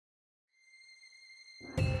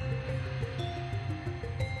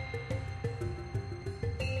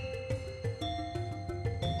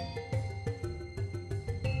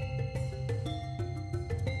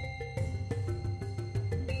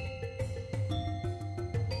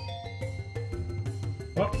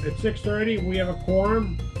Well, at 6:30, we have a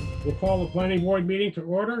quorum. We'll call the planning board meeting to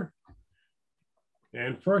order.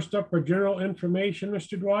 And first up for general information,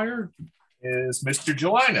 Mr. Dwyer. Is Mr.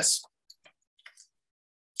 Gelinas.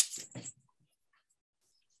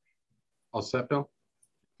 All set, Bill?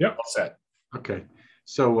 Yep. All set. Okay.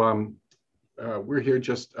 So we're here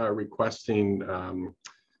just requesting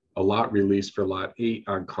a lot release for Lot 8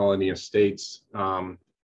 on Colony Estates.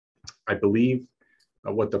 I believe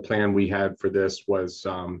what the plan we had for this was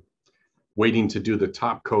waiting to do the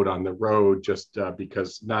top coat on the road just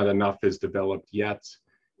because not enough is developed yet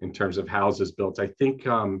in terms of houses built. I think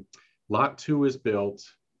Lot 2 is built.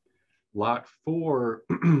 Lot 4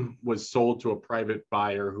 was sold to a private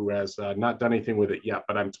buyer who has not done anything with it yet,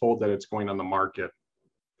 but I'm told that it's going on the market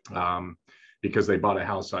because they bought a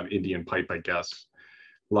house on Indian Pipe, I guess.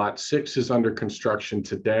 Lot 6 is under construction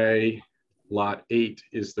today. Lot 8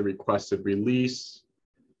 is the requested release.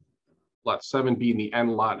 Lot 7 being the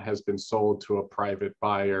end lot has been sold to a private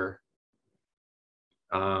buyer.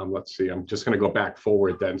 Let's see, I'm just going to go back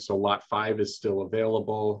forward then. So Lot 5 is still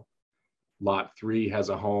available. Lot 3 has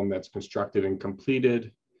a home that's constructed and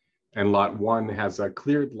completed. And Lot 1 has a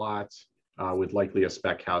cleared lot with likely a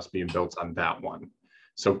spec house being built on that one.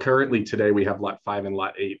 So currently today we have Lot 5 and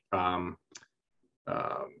Lot 8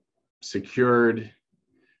 secured.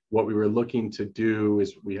 What we were looking to do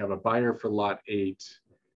is we have a buyer for Lot 8.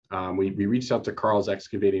 We reached out to Carl's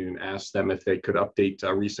Excavating and asked them if they could update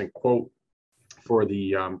a recent quote for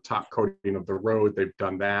the top coating of the road. They've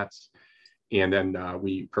done that. And then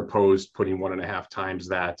we proposed putting 1.5 times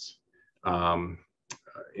that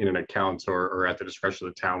in an account or at the discretion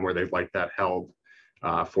of the town where they'd like that held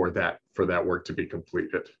for that work to be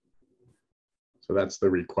completed. So that's the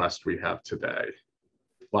request we have today.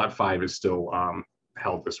 Lot 5 is still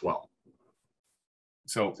held as well.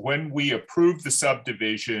 So when we approved the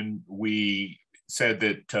subdivision, we said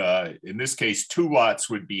that in this case, 2 lots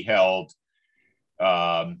would be held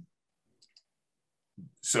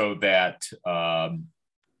so that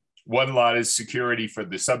 1 lot is security for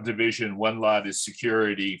the subdivision, 1 lot is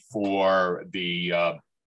security for the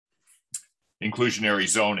inclusionary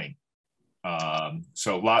zoning.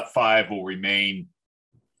 So Lot 5 will remain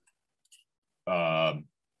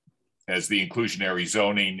as the inclusionary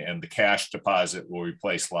zoning, and the cash deposit will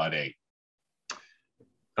replace Lot 8.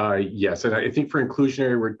 Yes, and I think for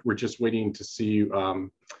inclusionary, we're just waiting to see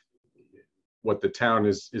what the town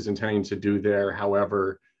is intending to do there.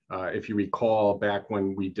 However, if you recall, back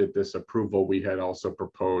when we did this approval, we had also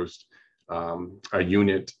proposed a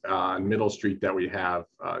unit on Middle Street that we have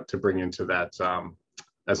to bring into that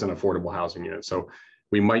as an affordable housing unit. So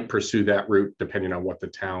we might pursue that route depending on what the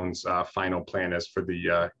town's final plan is for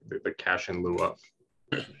the cash in lieu of.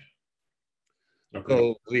 Okay.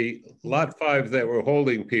 So the Lot 5 that we're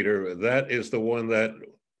holding, Peter, that is the one that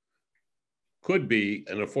could be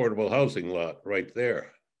an affordable housing lot right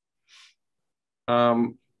there.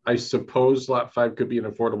 I suppose Lot 5 could be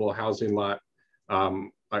an affordable housing lot,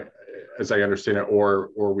 as I understand it, or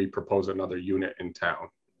we propose another unit in town.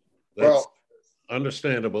 That's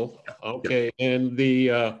understandable. Okay, yeah. And the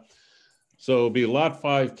so it'll be Lot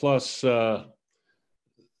 5 plus a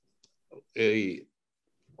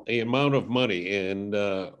amount of money, and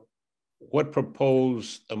what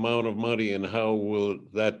proposed amount of money and how will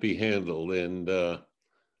that be handled? And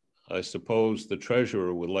I suppose the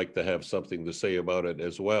treasurer would like to have something to say about it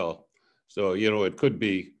as well. So, you know, it could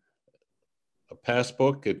be a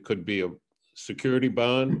passbook, it could be a security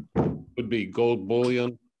bond, it could be gold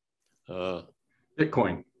bullion.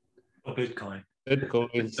 Bitcoin. Oh, Bitcoin.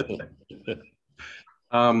 Bitcoin.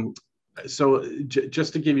 So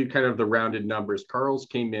just to give you kind of the rounded numbers, Carl's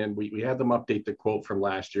came in, we had them update the quote from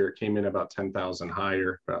last year. It came in about 10,000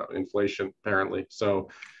 higher, inflation apparently. So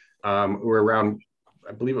we're around,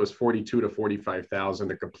 I believe it was 42 to 45,000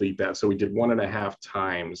 to complete that. So we did 1.5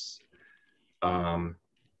 times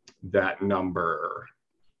that number,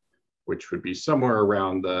 which would be somewhere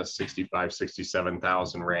around the 65,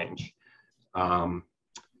 67,000 range.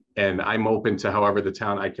 And I'm open to however the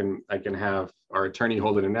town, I can have our attorney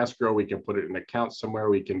hold it in escrow. We can put it in an account somewhere.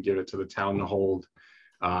 We can give it to the town to hold.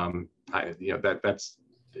 You know, that's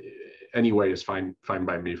any way is fine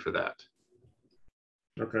by me for that.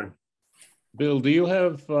 Okay. Bill, do you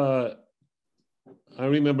have, I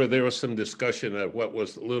remember there was some discussion of what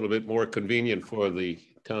was a little bit more convenient for the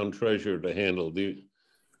town treasurer to handle. Do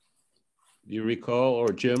you recall,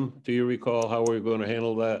 or Jim, do you recall how we're going to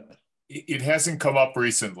handle that? It hasn't come up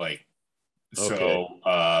recently. Okay.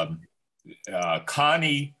 So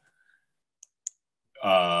Connie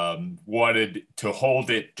wanted to hold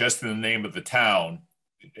it just in the name of the town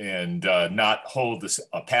not hold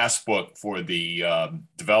a passbook for the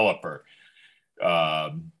developer.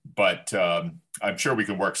 But I'm sure we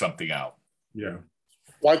can work something out. Yeah.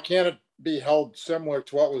 Why can't it be held similar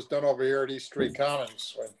to what was done over here at East Street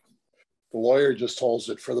Commons? The lawyer just holds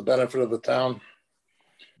it for the benefit of the town.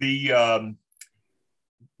 The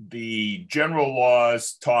general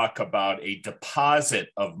laws talk about a deposit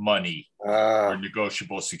of money or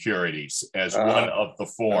negotiable securities as one of the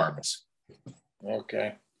forms.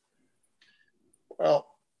 Okay. Well,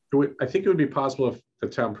 I think it would be possible if the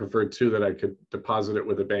town preferred too, that I could deposit it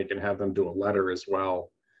with a bank and have them do a letter as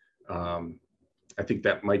well. I think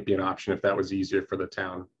that might be an option if that was easier for the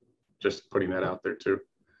town, just putting that out there too.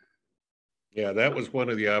 Yeah, that was one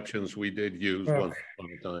of the options we did use once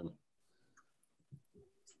upon a time.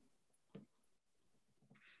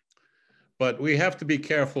 But we have to be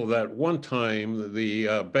careful that one time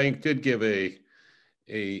the bank did give a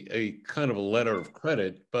kind of a letter of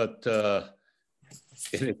credit, but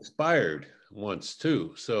it expired once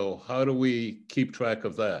too. So how do we keep track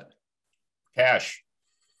of that? Cash.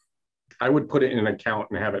 I would put it in an account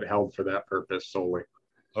and have it held for that purpose solely.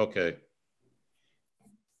 Okay.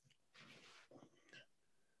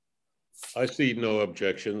 I see no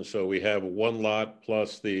objection. So we have one lot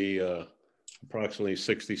plus the approximately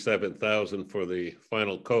 67,000 for the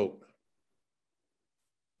final coat.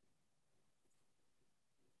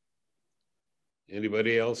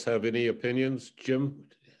 Anybody else have any opinions, Jim?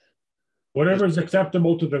 Whatever is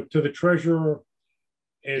acceptable to the treasurer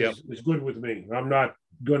is good with me. I'm not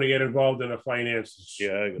going to get involved in the finances.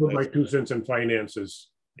 Yeah, put my 2 cents in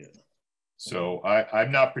finances. Yeah. So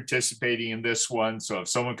I'm not participating in this one. So if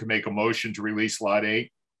someone can make a motion to release lot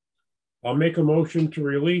 8. I'll make a motion to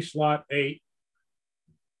release lot 8,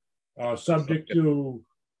 subject to.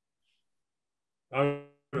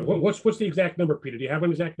 What's the exact number, Peter? Do you have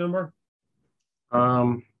an exact number?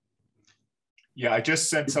 Yeah, I just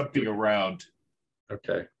sent something around.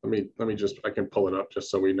 Okay, let me just, I can pull it up just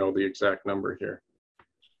so we know the exact number here.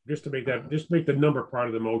 Just to make that, just make the number part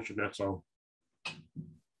of the motion, that's all.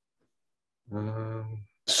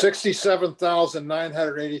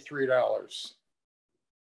 $67,983.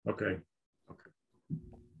 Okay.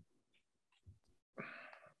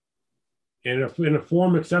 In a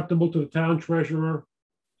form acceptable to the town treasurer.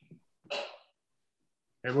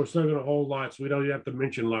 And we're still gonna hold lots. We don't have to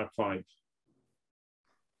mention lot 5.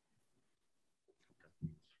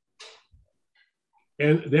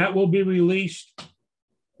 And that will be released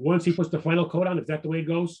once he puts the final coat on. Is that the way it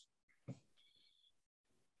goes?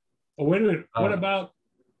 Oh, wait a minute. What about,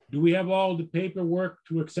 do we have all the paperwork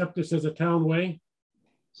to accept this as a town way?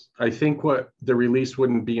 I think what the release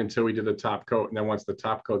wouldn't be until we did the top coat. And then once the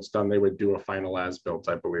top coat's done, they would do a final as-built,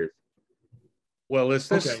 I believe. Well, is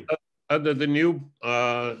this under the new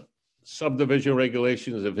subdivision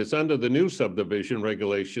regulations? If it's under the new subdivision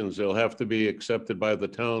regulations, they'll have to be accepted by the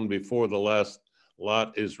town before the last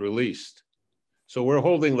lot is released. So we're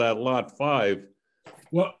holding that lot 5.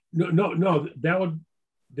 Well, no, that would,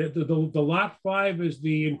 the lot 5 is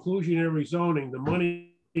the inclusionary zoning. The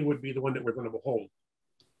money would be the one that we're going to hold.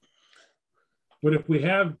 But if we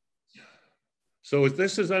have. So if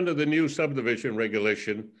this is under the new subdivision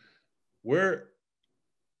regulation, we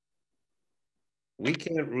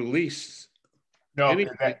can't release. No, it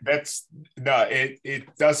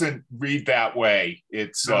doesn't read that way.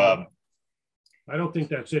 It's I don't think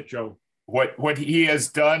that's it, Joe. What he has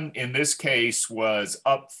done in this case was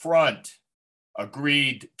upfront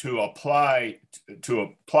agreed to apply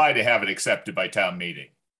to have it accepted by town meeting.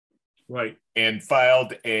 Right. And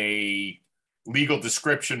filed a legal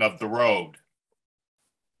description of the road.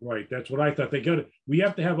 Right. That's what I thought. We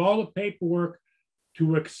have to have all the paperwork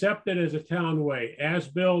to accept it as a town way, as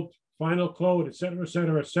built, final code, et cetera, et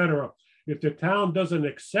cetera, et cetera. If the town doesn't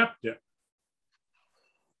accept it,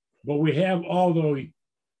 but we have all the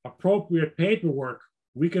appropriate paperwork,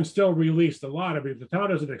 we can still release the lot. I mean, if the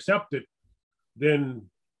town doesn't accept it, then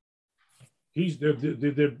he's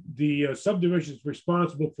the subdivision is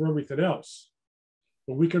responsible for everything else.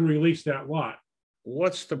 But we can release that lot.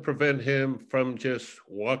 What's to prevent him from just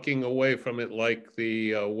walking away from it like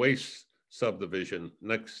the waste subdivision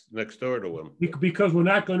next door to him? Because we're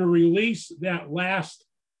not going to release that last.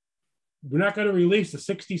 We're not going to release the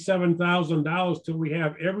 $67,000 till we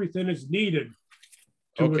have everything that's needed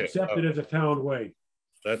to accept it as a town way.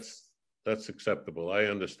 That's acceptable. I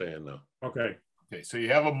understand now. Okay. Okay, so you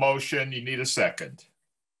have a motion, you need a second.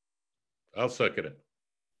 I'll second it.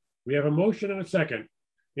 We have a motion and a second.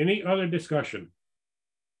 Any other discussion?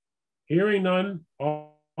 Hearing none,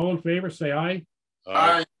 all in favor, say aye.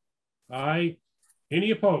 Aye. Aye.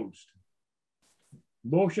 Any opposed?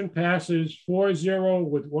 Motion passes 4-0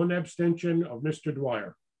 with one abstention of Mr.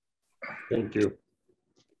 Dwyer. Thank you.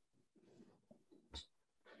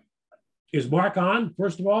 Is Mark on,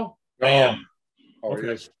 first of all? I am. Oh, Okay.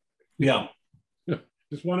 yes. Yeah.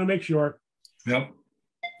 Just want to make sure. Yep.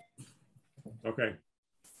 Okay.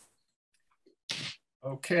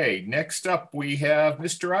 Okay, next up we have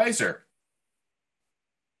Mr. Iser.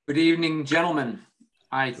 Good evening, gentlemen.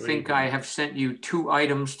 I Good think evening. I have sent you 2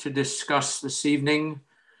 items to discuss this evening.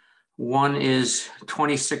 One is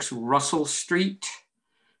 26 Russell Street,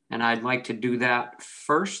 and I'd like to do that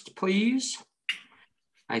first, please.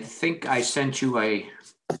 I think I sent you a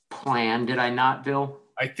plan, did I not, Bill?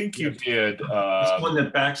 I think you did. This one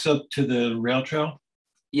that backs up to the rail trail?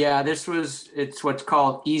 Yeah, it's what's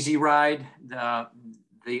called Easy Ride.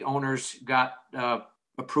 The owners got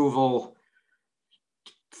approval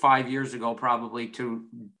 5 years ago, probably, to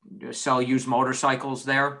sell used motorcycles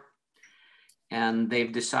there. And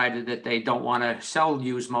they've decided that they don't want to sell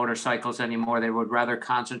used motorcycles anymore. They would rather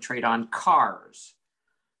concentrate on cars.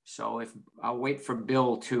 So I'll wait for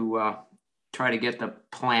Bill to try to get the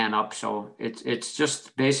plan up. So it's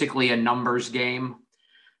just basically a numbers game.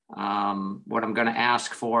 What I'm going to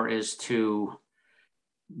ask for is to,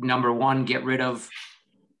 number one, get rid of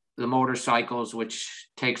the motorcycles, which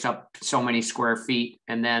takes up so many square feet.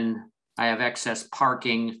 And then I have excess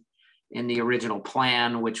parking in the original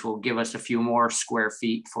plan, which will give us a few more square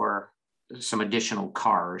feet for some additional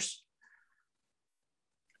cars.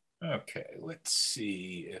 Okay, let's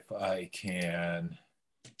see if I can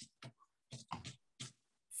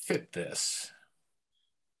fit this.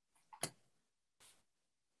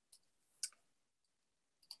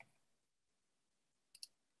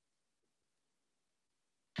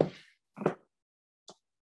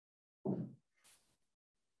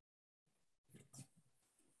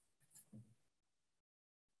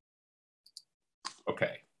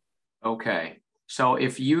 Okay. Okay, so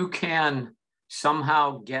if you can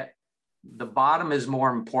somehow get, the bottom is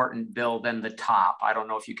more important, Bill, than the top. I don't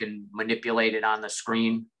know if you can manipulate it on the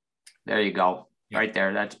screen. There you go, Yeah. right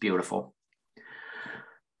there, that's beautiful.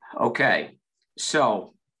 Okay,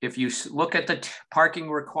 so if you look at the parking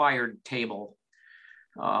required table,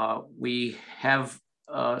 we have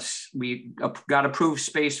got approved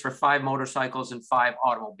space for 5 motorcycles and 5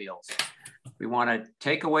 automobiles. We want to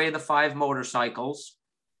take away the 5 motorcycles,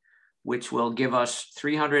 which will give us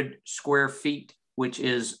 300 square feet, which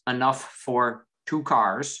is enough for 2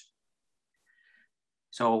 cars.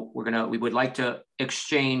 So we would like to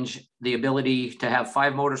exchange the ability to have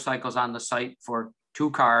 5 motorcycles on the site for 2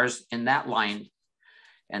 cars in that line.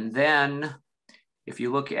 And then if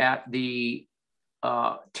you look at the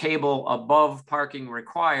table above parking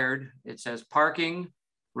required, it says parking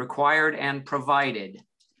required and provided.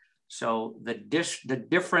 So the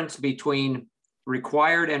difference between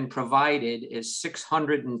required and provided is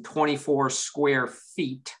 624 square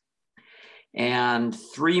feet, and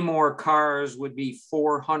 3 more cars would be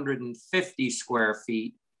 450 square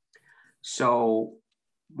feet. So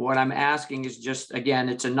what I'm asking is just, again,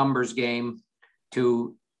 it's a numbers game,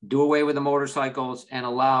 to do away with the motorcycles and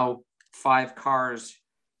allow 5 cars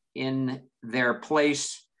in their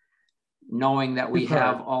place, knowing that we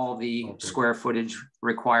have all the square footage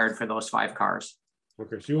required for those 5 cars.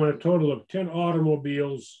 Okay, so you want a total of 10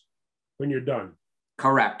 automobiles when you're done?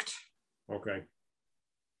 Correct. Okay.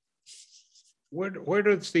 Where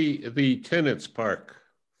does the tenants park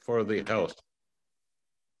for the house?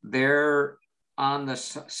 They're on the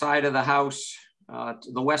side of the house,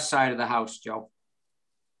 the west side of the house, Joe.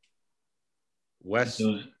 West?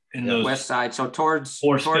 In those West side, so towards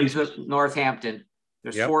the Northampton.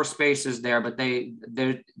 There's 4 spaces there, but the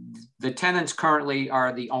tenants currently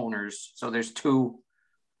are the owners. So there's two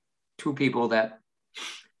people that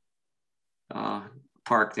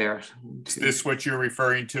park there. Is this what you're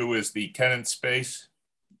referring to as the tenant space?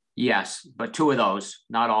 Yes, but 2 of those,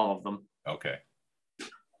 not all of them. Okay.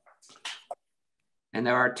 And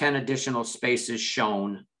there are 10 additional spaces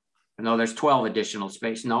shown. No, there's 12 additional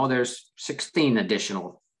spaces. No, there's 16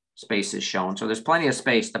 additional spaces shown. So there's plenty of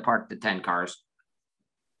space to park the 10 cars.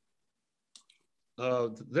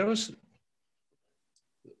 There was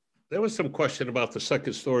some question about the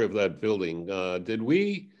second story of that building. Did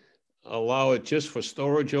we allow it just for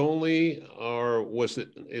storage only, or is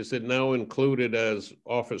it now included as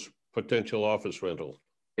potential office rental?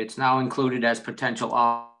 It's now included as potential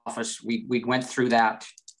office. We went through that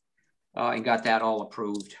and got that all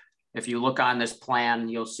approved. If you look on this plan,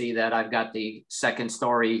 you'll see that I've got the second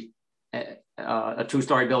story, a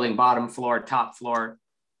 2-story building, bottom floor, top floor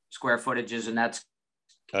square footages, and that's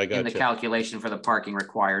in the calculation for the parking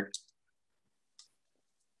required.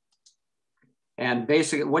 And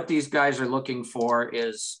basically what these guys are looking for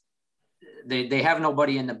is they have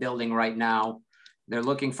nobody in the building right now. They're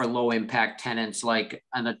looking for low impact tenants like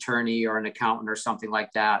an attorney or an accountant or something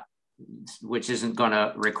like that, which isn't going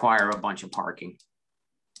to require a bunch of parking.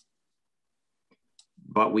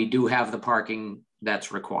 But we do have the parking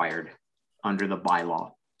that's required under the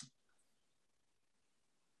bylaw.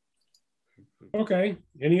 Okay,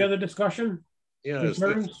 any other discussion? Yeah,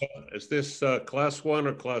 is this class 1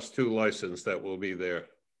 or class 2 license that will be there?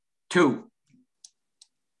 2.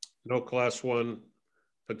 No class 1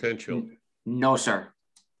 potential? No, sir.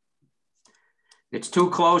 It's too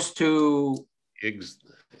close to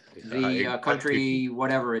the country,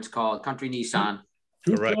 whatever it's called, Country Nissan.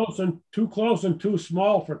 Too close and too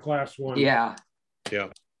small for class 1. Yeah. Yeah.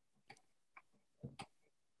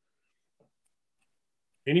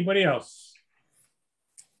 Anybody else?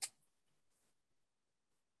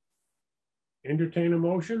 Entertain a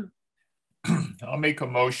motion? I'll make a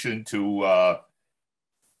motion to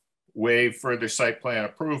waive further site plan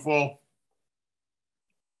approval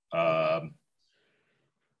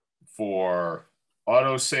for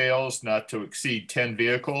auto sales not to exceed 10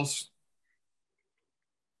 vehicles.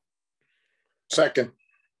 Second.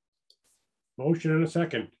 Motion and a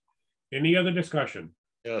second. Any other discussion?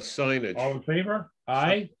 Yeah, signage. All in favor?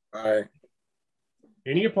 Aye. Aye.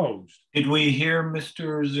 Any opposed? Did we hear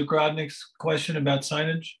Mr. Zagrodnik's question about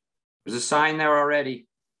signage? There's a sign there already.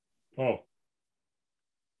 Oh.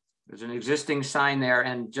 There's an existing sign there,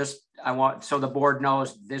 and just I want so the board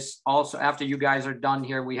knows this also after you guys are done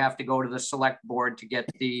here, we have to go to the select board to get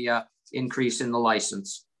the increase in the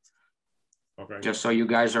license. Okay. Just so you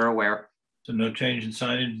guys are aware. So no change in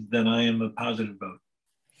signage, then I am a positive vote.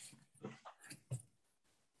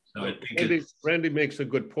 So I think Randy makes a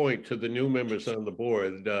good point to the new members on the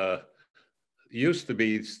board. Used to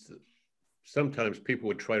be sometimes people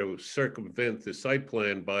would try to circumvent the site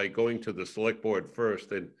plan by going to the select board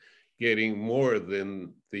first and getting more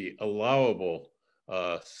than the allowable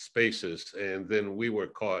spaces, and then we were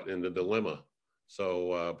caught in the dilemma.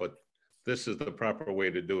 So, but this is the proper way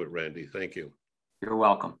to do it, Randy. Thank you. You're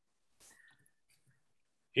welcome.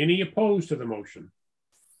 Any opposed to the motion?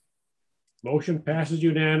 Motion passes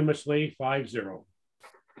unanimously, 5-0.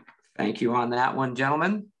 Thank you on that one,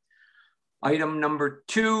 gentlemen. Item number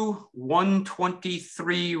 2,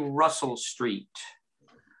 123 Russell Street,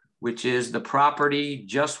 which is the property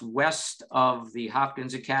just west of the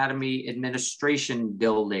Hopkins Academy Administration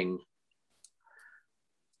Building,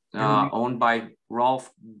 owned by Rolf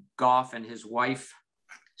Goff and his wife,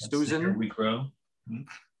 Susan. Here we grow.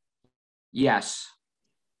 Yes.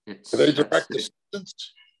 Are they direct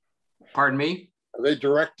descendants? Pardon me? Are they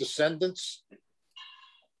direct descendants?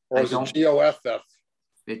 Or is it GOFF?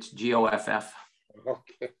 It's GOFF.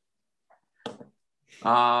 Okay.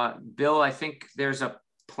 Bill, I think there's a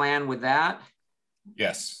plan with that.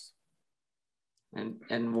 Yes.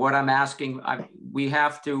 And what I'm asking, we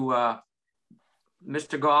have to,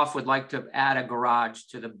 Mr. Goff would like to add a garage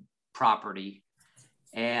to the property,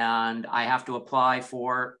 and I have to apply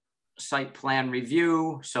for site plan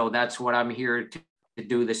review. So that's what I'm here to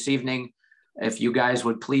do this evening. If you guys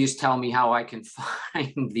would please tell me how I can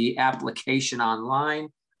find the application online,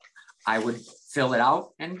 I would fill it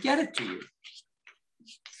out and get it to you.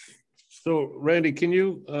 So Randy, can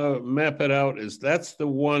you map it out? That's the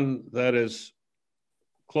one that is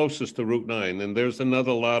closest to Route 9, and there's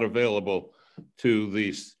another lot available to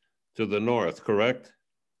the north, correct?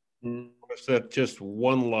 Or is that just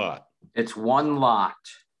one lot? It's one lot.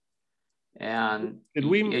 And did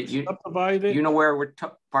we subdivide it? You know where we're,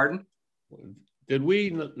 pardon? Did we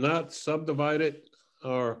not subdivide it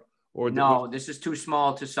or no, this is too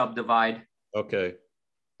small to subdivide. Okay.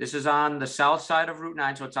 This is on the south side of Route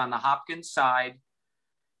 9, so it's on the Hopkins side.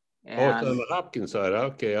 And, oh, it's on the Hopkins side.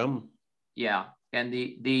 Okay, yeah, and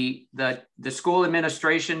the school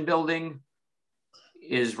administration building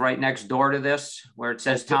is right next door to this, where it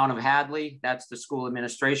says Town of Hadley. That's the school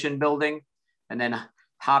administration building, and then the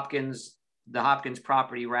Hopkins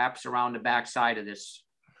property wraps around the back side of this.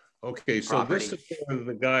 Okay, so property. This is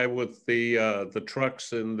the guy with the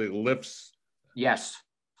trucks and the lifts. Yes.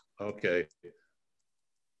 Okay.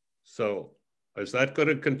 So is that going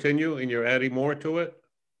to continue and you're adding more to it?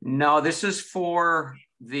 No, this is for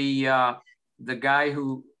the guy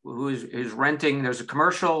who is renting. There's a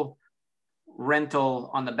commercial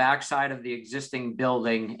rental on the backside of the existing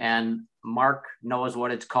building, and Mark knows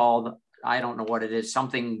what it's called. I don't know what it is,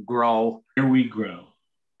 something grow. Here we grow.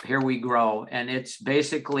 Here we grow. And it's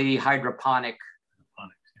basically hydroponic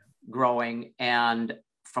growing. And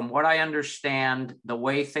from what I understand, the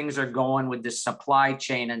way things are going with the supply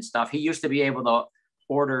chain and stuff, he used to be able to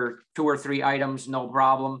order 2 or 3 items, no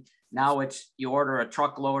problem. Now it's you order a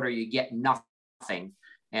truckload or you get nothing,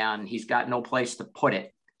 and he's got no place to put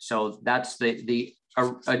it. So that's the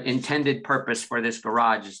intended purpose for this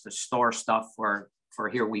garage, is to store stuff for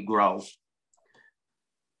Here We Grow.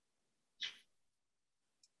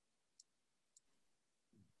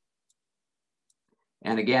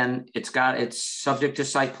 And again, it's subject to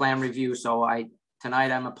site plan review. So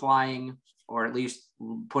tonight I'm applying, or at least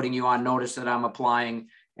putting you on notice that I'm applying.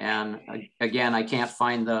 And again, I can't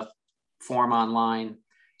find the form online.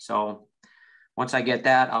 So once I get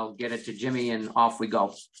that, I'll get it to Jimmy and off we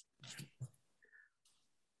go.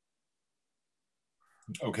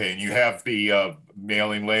 Okay, and you have the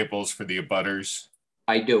mailing labels for the abutters?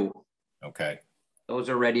 I do. Okay. Those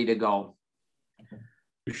are ready to go.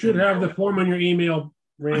 You should have the form on your email,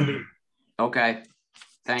 Randy. Okay,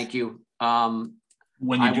 thank you.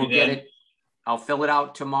 When you I do will that, get it. I'll fill it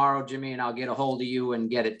out tomorrow, Jimmy, and I'll get a hold of you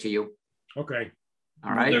and get it to you. Okay.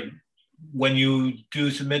 All right. When you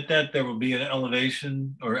do submit that, there will be an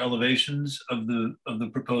elevation or elevations of the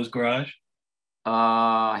proposed garage.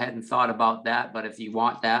 I hadn't thought about that, but if you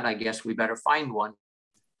want that, I guess we better find one.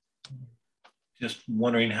 Just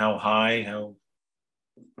wondering how high,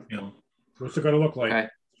 What's it going to look like? Okay.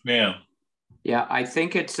 Yeah. Yeah, I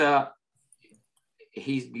think it's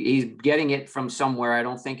he's getting it from somewhere. I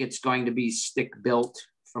don't think it's going to be stick built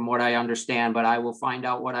from what I understand, but I will find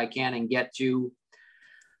out what I can and get you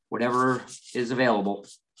whatever is available.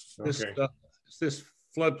 Okay. Is this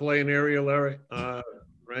floodplain area, Larry?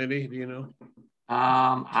 Randy, do you know?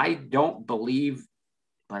 I don't believe,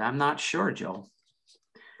 but I'm not sure, Joe.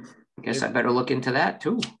 I guess I better look into that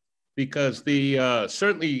too. Because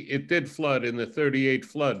certainly it did flood in the 38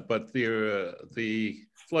 flood, but the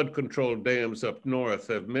flood control dams up north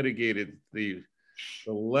have mitigated the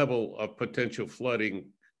level of potential flooding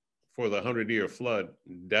for the 100-year flood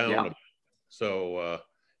down. Yeah. So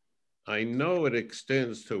I know it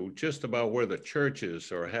extends to just about where the church is,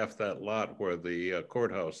 or half that lot where the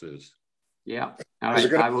courthouse is. Yeah. All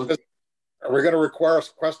right. Are we going to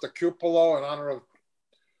request a cupola in honor of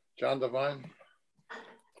John Devine?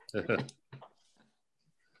 I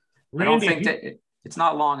don't think that it's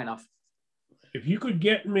not long enough. If you could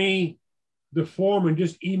get me the form and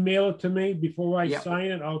just email it to me before I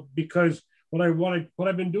sign it, because what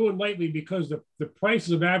I've been doing lately, because the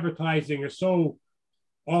prices of advertising are so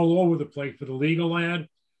all over the place for the legal ad.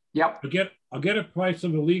 Yep. I'll get a price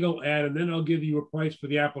of the legal ad, and then I'll give you a price for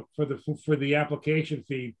the application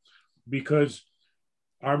fee, because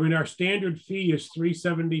our standard fee is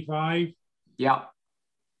 $375. Yeah.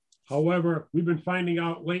 However, we've been finding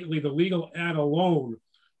out lately the legal ad alone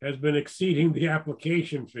has been exceeding the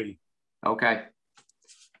application fee. Okay.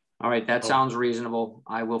 All right. That sounds reasonable.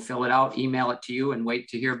 I will fill it out, email it to you, and wait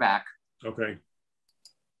to hear back. Okay.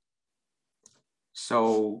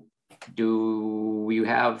 So do you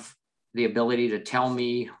have the ability to tell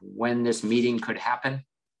me when this meeting could happen?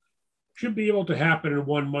 Should be able to happen in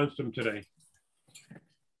 1 month from today.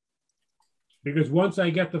 Because once I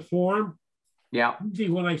get the form, usually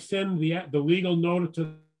when I send the legal notice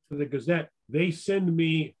to the Gazette, they send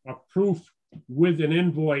me a proof with an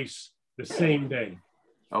invoice the same day.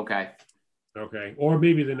 Okay. Okay. Or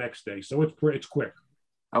maybe the next day. So it's quick.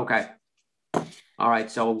 Okay. All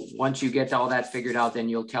right. So once you get all that figured out, then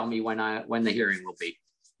you'll tell me when the hearing will be.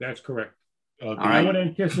 That's correct. All I right. would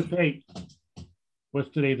anticipate, what's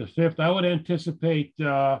today, the 5th? I would anticipate,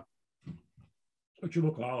 what you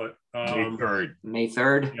will call it? May 3rd. May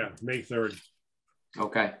 3rd? Yeah, May 3rd.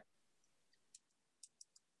 Okay.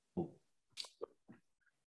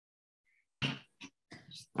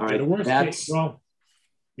 All right. The worst case, well,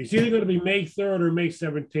 it's either going to be May 3rd or May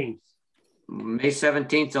 17th. May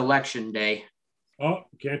 17th, election day. Oh,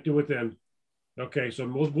 can't do it then. Okay, so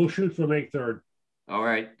we'll shoot for May 3rd. All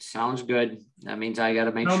right, sounds good. That means I got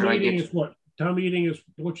to make Town sure I meeting get. Is what? Town meeting is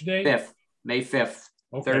which day? 5th, May 5th.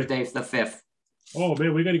 Okay. Thursday, the 5th. Oh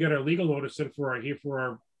man, we got to get our legal notice in for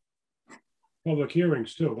our public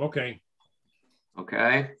hearings too. Okay.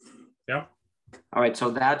 Okay. Yep. All right,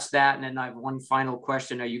 so that's that. And then I have one final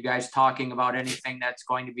question. Are you guys talking about anything that's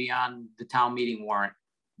going to be on the town meeting warrant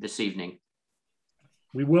this evening?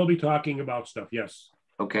 We will be talking about stuff, yes.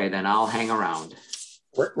 Okay, then I'll hang around.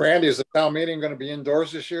 Randy, is the town meeting going to be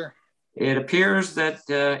indoors this year? It appears that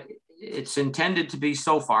it's intended to be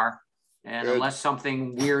so far. And Good. Unless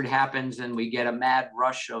something weird happens and we get a mad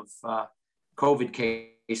rush of COVID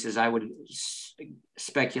cases, I would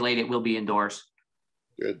speculate it will be indoors.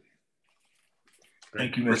 Good.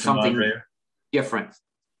 Thank you, Or Mr. something Moderator. different.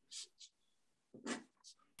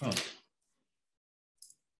 Oh.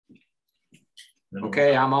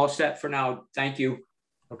 Okay, I'm all set for now. Thank you.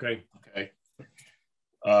 Okay. Okay.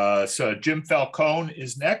 So Jim Falcone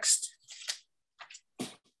is next.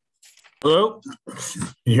 Hello,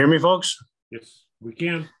 you hear me, folks? Yes, we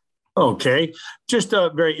can. Okay, just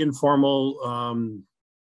a very informal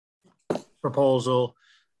proposal.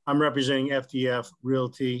 I'm representing FDF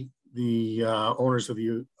Realty, the owners of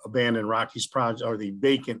the abandoned Rockies project, or the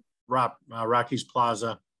vacant Rockies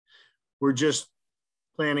Plaza. We're just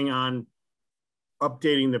planning on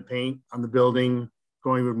updating the paint on the building,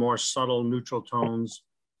 going with more subtle neutral tones.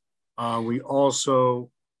 We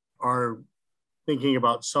also are thinking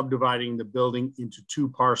about subdividing the building into 2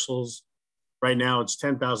 parcels. Right now it's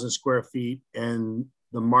 10,000 square feet and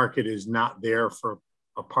the market is not there for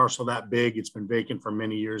a parcel that big. It's been vacant for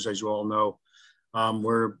many years, as you all know.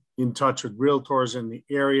 We're in touch with realtors in the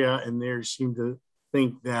area and they seem to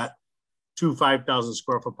think that 2 5,000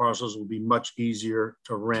 square foot parcels will be much easier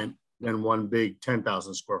to rent than one big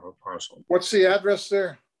 10,000 square foot parcel. What's the address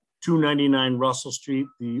there? 299 Russell Street,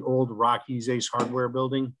 the old Rockies Ace Hardware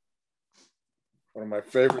building. One of my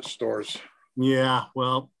favorite stores. Yeah,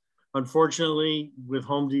 well, unfortunately, with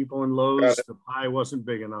Home Depot and Lowe's, the pie wasn't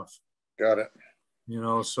big enough. Got it. You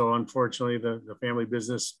know, so unfortunately, the family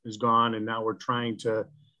business is gone, and now we're trying to,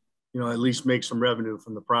 you know, at least make some revenue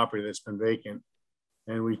from the property that's been vacant.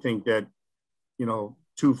 And we think that, you know,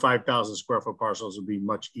 2 5,000 square foot parcels would be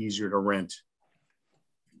much easier to rent.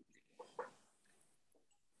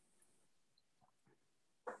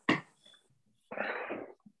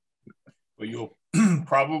 Well, you'll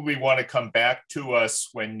probably want to come back to us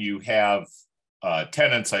when you have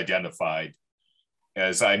tenants identified.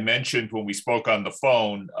 As I mentioned when we spoke on the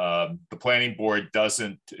phone, the planning board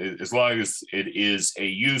doesn't, as long as it is a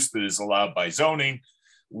use that is allowed by zoning,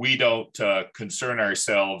 we don't concern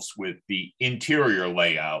ourselves with the interior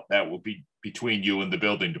layout. That will be between you and the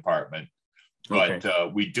building department. But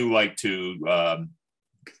okay. We do like to,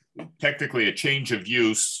 technically a change of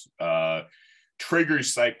use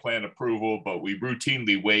triggers site plan approval, but we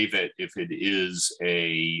routinely waive it if it is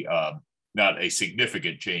a not a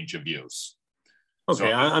significant change of use. Okay,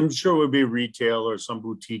 so, I'm sure it would be retail or some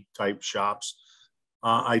boutique type shops.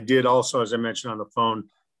 I did also, as I mentioned on the phone,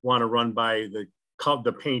 want to run by the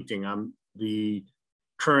painting. The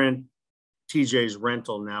current TJ's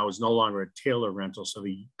rental now is no longer a Taylor rental, so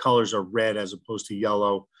the colors are red as opposed to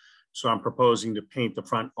yellow. So I'm proposing to paint the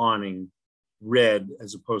front awning red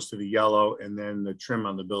as opposed to the yellow, and then the trim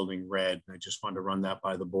on the building red. I just wanted to run that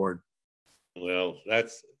by the board. Well,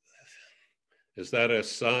 is that a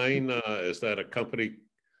sign? Is that a company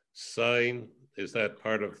sign? Is that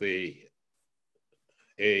part of you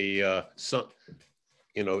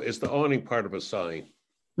know, is the awning part of a sign?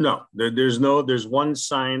 No, there's one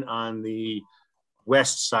sign on the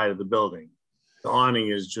west side of the building. The awning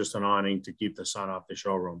is just an awning to keep the sun off the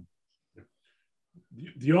showroom.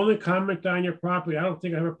 The only comment on your property, I don't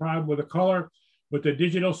think I have a problem with the color, but the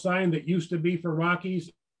digital sign that used to be for Rockies.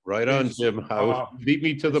 Right on, Jim. Beat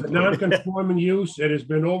me to the point. Non-conforming use. It has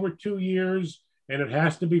been over 2 years and it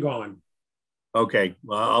has to be gone. Okay,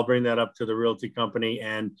 well, I'll bring that up to the realty company,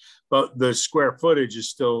 but the square footage is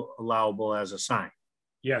still allowable as a sign.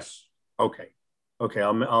 Yes. Okay.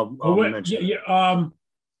 I'll mention. Yeah.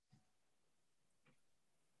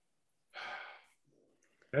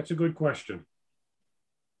 That's a good question.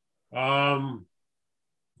 As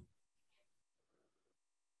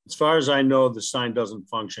far as I know, the sign doesn't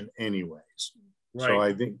function anyways. Right. So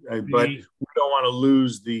I think, but we don't want to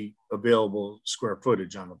lose the available square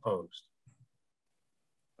footage on the post.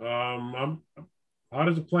 How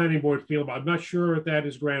does the planning board feel about? I'm not sure if that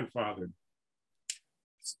is grandfathered.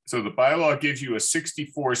 So the bylaw gives you a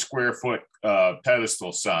 64 square foot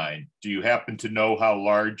pedestal sign. Do you happen to know how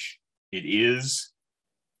large it is?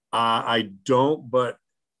 I don't, but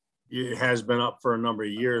it has been up for a number of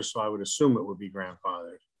years, so I would assume it would be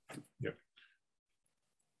grandfathered. Yep.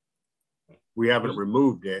 We haven't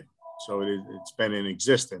removed it, so it's been in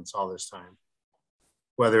existence all this time.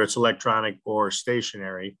 Whether it's electronic or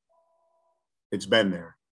stationary, it's been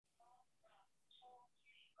there.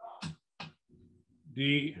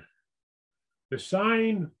 The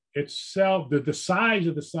sign itself, the size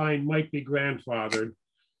of the sign might be grandfathered.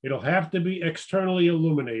 It'll have to be externally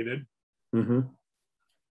illuminated. Mm-hmm.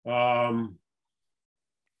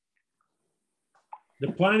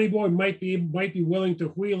 The planning board might be willing to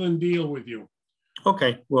wheel and deal with you.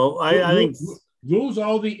 Okay, well, I think lose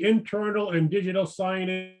all the internal and digital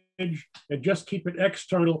signage and just keep it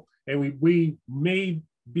external, and we may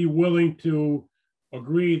be willing to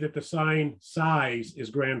agree that the sign size is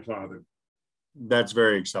grandfathered. That's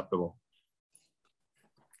very acceptable.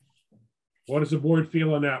 What does the board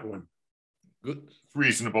feel on that one? Good.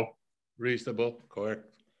 Reasonable. Reasonable,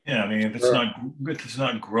 correct. Yeah, I mean, if it's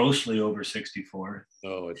not grossly over 64.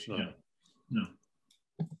 No, it's not. Yeah. No.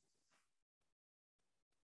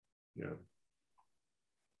 Yeah.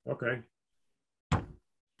 Okay.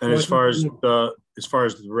 And as far as the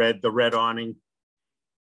red awning,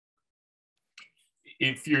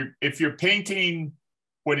 If you're painting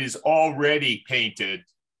what is already painted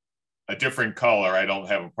a different color, I don't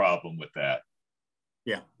have a problem with that.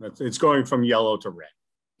 yeah, it's going from yellow to red.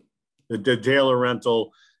 The Taylor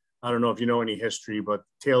Rental, I don't know if you know any history, but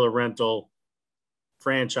Taylor Rental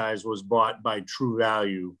franchise was bought by True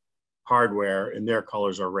Value Hardware, and their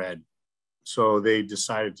colors are red. So they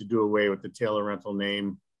decided to do away with the Taylor Rental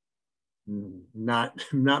name. Not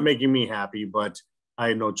making me happy, but I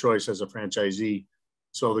had no choice as a franchisee.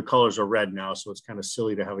 So the colors are red now. So it's kind of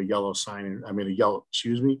silly to have a yellow sign.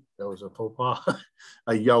 That was a faux pas,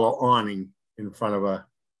 a yellow awning in front of a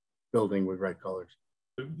building with red colors.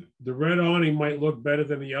 The red awning might look better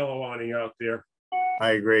than the yellow awning out there.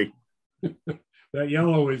 I agree. That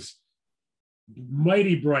yellow is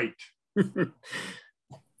mighty bright.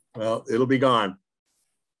 Well, it'll be gone.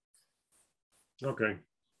 Okay.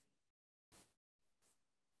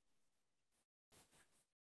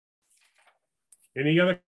 Any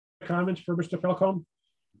other comments for Mr. Falcone?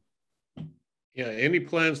 Yeah, any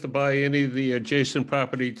plans to buy any of the adjacent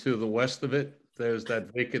property to the west of it? There's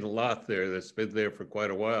that vacant lot there that's been there for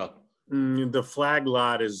quite a while. The flag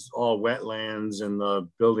lot is all wetlands, and the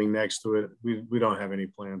building next to it, we don't have any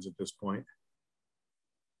plans at this point.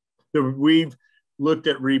 We've looked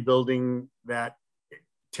at rebuilding that,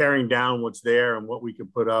 tearing down what's there, and what we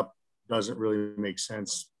could put up doesn't really make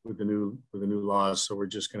sense with the new laws. So we're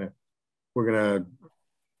gonna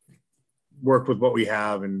work with what we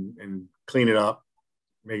have and clean it up,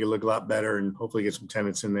 make it look a lot better, and hopefully get some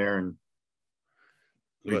tenants in there and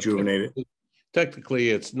rejuvenate it.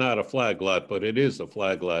 Technically, it's not a flag lot, but it is a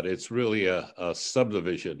flag lot. It's really a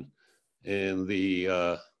subdivision, and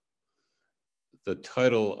the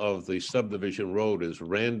title of the subdivision road is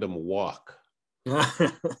Random Walk.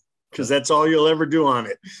 Because that's all you'll ever do on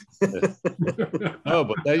it. No,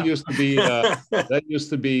 but that used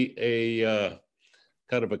to be a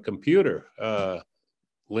kind of a computer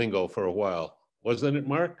lingo for a while, wasn't it,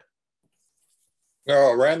 Mark?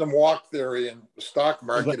 No, random walk theory in the stock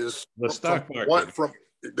market is the stock market.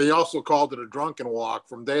 They also called it a drunken walk.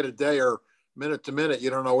 From day to day or minute to minute,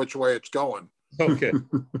 you don't know which way it's going. Okay.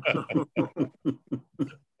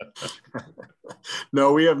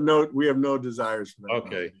 No, we have no desires for that.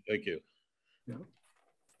 Okay, thank you. Yeah.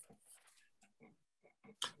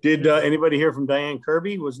 Did anybody hear from Diane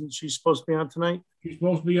Kirby? Wasn't she supposed to be on tonight? She's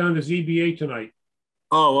supposed to be on the ZBA tonight.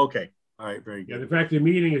 Oh, okay. All right, very good. Yeah, in fact, the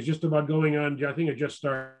meeting is just about going on. I think it just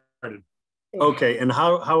started. Okay, and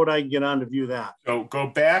how would I get on to view that? So go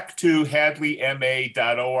back to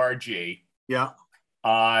hadleyma.org. Yeah.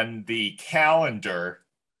 On the calendar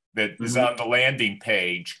that is on the landing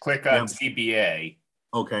page, click on ZBA.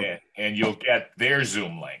 Okay. And you'll get their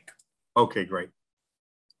Zoom link. Okay, great.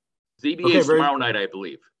 ZBA is tomorrow night, I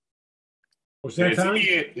believe. What's that time?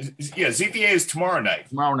 ZBA is tomorrow night.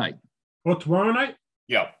 Tomorrow night. Oh, tomorrow night?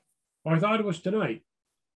 Yeah. Oh, I thought it was tonight.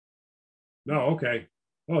 No, okay.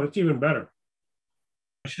 Oh, that's even better.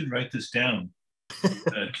 I should write this down.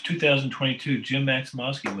 2022, Jim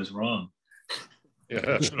Maximowski was wrong.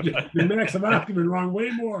 Yeah. Jim Maximowski been wrong way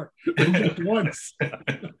more than just once.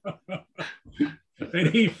 And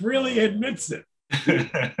he freely admits it.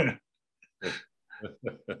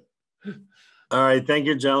 All right. Thank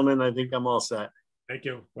you, gentlemen. I think I'm all set. Thank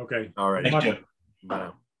you. Okay. All right. Thank you. Bye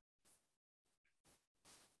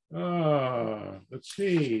now. Let's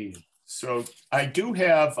see. So I do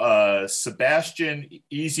have Sebastian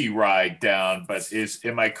Easy Ride down, but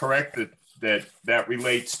am I correct that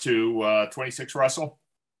relates to 26 Russell?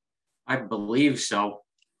 I believe so.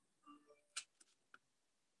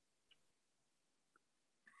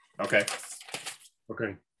 Okay.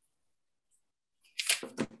 Okay.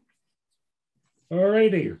 All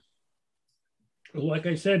righty. Like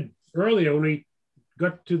I said earlier, when we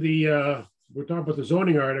got to the, we're talking about the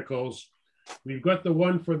zoning articles, we've got the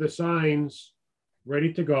one for the signs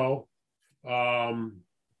ready to go. I'm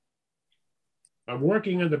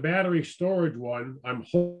working on the battery storage one. I'm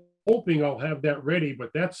hoping I'll have that ready,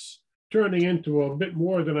 but that's turning into a bit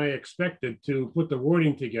more than I expected to put the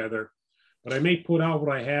wording together. But I may put out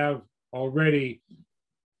what I have already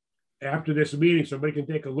after this meeting, so somebody can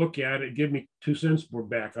take a look at it, give me 2 cents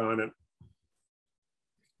back on it.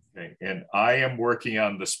 Okay. And I am working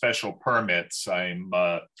on the special permits. I'm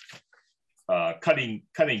cutting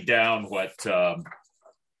down what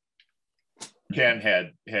Ken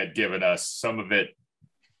had given us. Some of it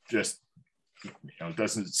just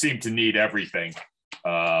doesn't seem to need everything.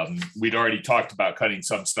 We'd already talked about cutting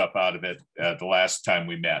some stuff out of it the last time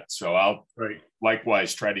we met. So I'll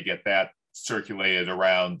likewise try to get that circulated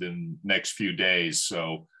around in the next few days.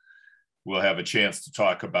 So we'll have a chance to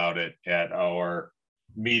talk about it at our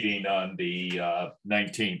meeting on the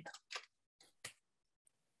 19th.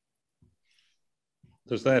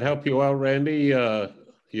 Does that help you out, Randy?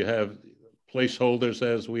 You have placeholders,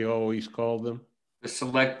 as we always call them? The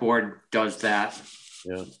select board does that.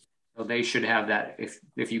 Yeah. So they should have that.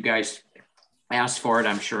 If you guys ask for it,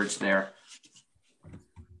 I'm sure it's there.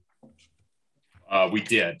 We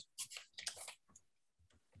did.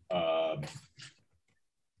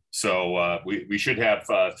 So we should have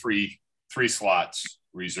three slots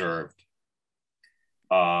reserved.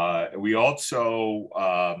 We also,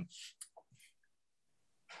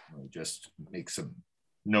 let me just make some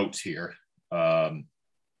notes here.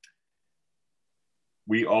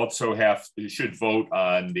 We also should vote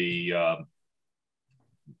on the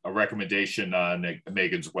a recommendation on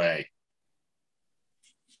Megan's Way.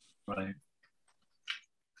 Right.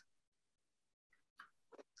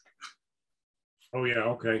 Oh yeah,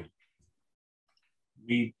 okay.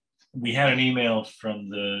 We had an email from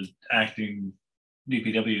the acting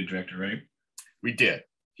DPW director, right? We did.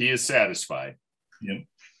 He is satisfied. Yep.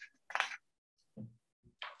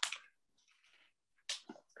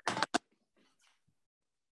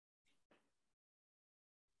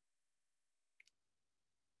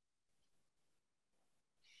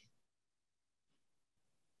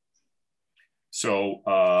 So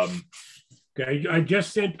okay, I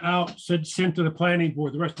just sent to the planning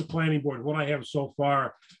board, the rest of the planning board, what I have so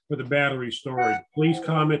far for the battery storage. Please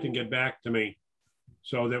comment and get back to me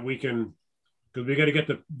so that we can, because we got to get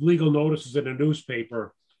the legal notices in the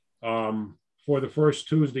newspaper for the first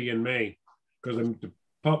Tuesday in May, because the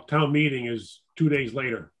town meeting is 2 days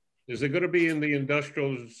later. Is it going to be in the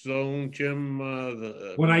industrial zone, Jim?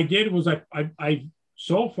 What I did was I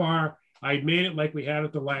so far, I made it like we had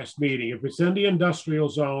at the last meeting. If it's in the industrial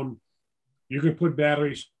zone, you can put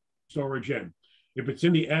battery storage in. If it's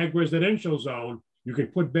in the ag residential zone, you can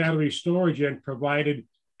put battery storage in, provided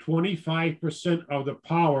 25% of the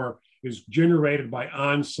power is generated by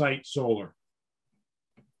on-site solar.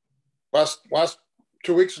 Last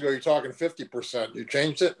 2 weeks ago, you're talking 50%. You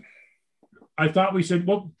changed it? I thought we said,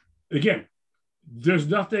 well, again, there's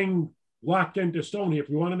nothing locked into stone here. If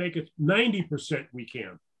we want to make it 90%, we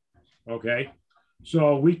can. Okay,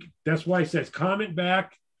 so that's why it says comment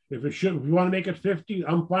back. If we want to make it 50,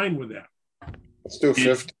 I'm fine with that. Let's do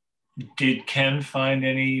 50. Did Ken find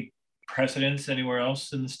any precedents anywhere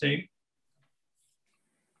else in the state?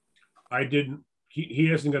 I didn't. He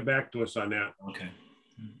hasn't got back to us on that. Okay.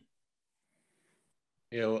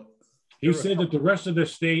 Yeah. Well, he said that the rest of the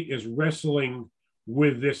state is wrestling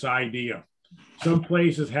with this idea. Some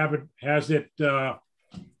places has it,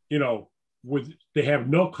 they have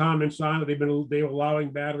no comments on it. They're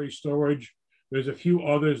allowing battery storage. There's a few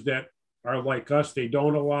others that are like us. They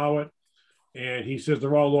don't allow it. And he says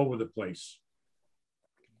they're all over the place.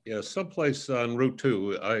 Yeah, someplace on Route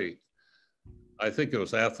 2, I think it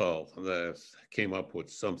was Athol that came up with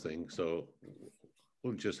something. So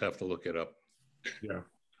we'll just have to look it up. Yeah.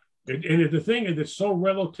 And the thing is, it's so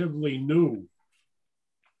relatively new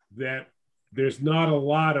that there's not a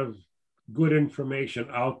lot of good information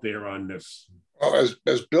out there on this. Well,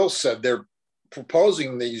 as Bill said, they're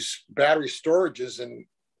proposing these battery storages in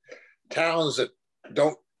towns that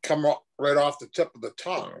don't come right off the tip of the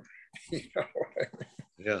tongue. You know what I mean?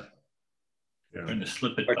 Yeah. Going to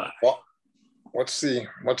slip it like, by. What's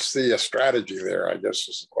the strategy there, I guess,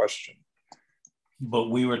 is the question. But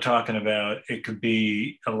we were talking about it could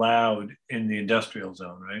be allowed in the industrial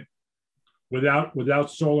zone, right? Without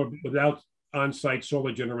on-site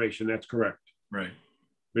solar generation, that's correct. Right.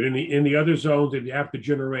 But in the other zones, you have to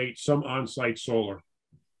generate some on-site solar.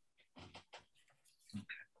 Okay.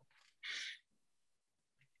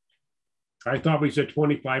 I thought we said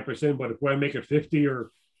 25%, but if we make it 50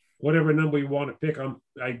 or whatever number you want to pick,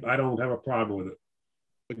 I don't have a problem with it.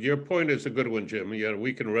 But your point is a good one, Jim. Yeah,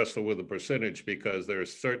 we can wrestle with the percentage because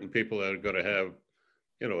there's certain people that are going to have,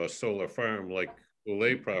 a solar farm like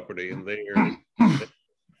Goulet property, and they are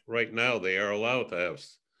right now they are allowed to have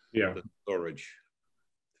the storage.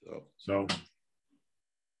 So,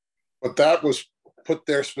 but that was put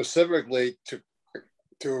there specifically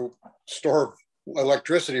to store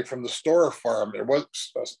electricity from the solar farm. It was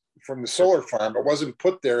from the solar farm. It wasn't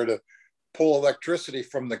put there to pull electricity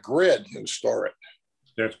from the grid and store it.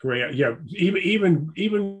 That's great. Yeah, even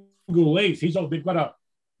Goulet's,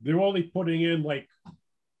 they're only putting in like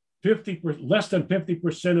 50%, less than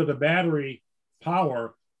 50% of the battery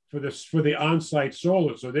power for the on-site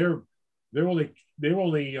solar. So they're only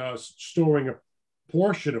storing a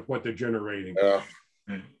portion of what they're generating. Yeah.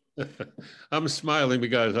 I'm smiling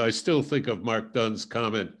because I still think of Mark Dunn's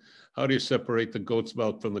comment. How do you separate the goat's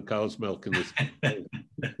milk from the cow's milk in this?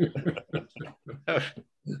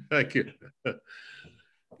 Thank you.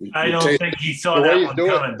 I don't think he saw that one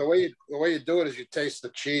coming. The way you do it is you taste the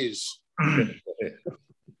cheese.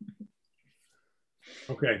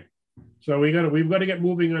 Okay, so we've got to get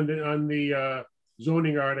moving on the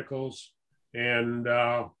zoning articles, and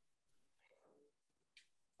I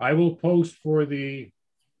will post for the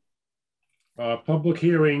public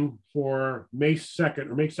hearing for May 2nd,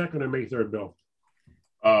 or May 2nd or May 3rd, Bill?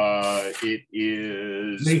 It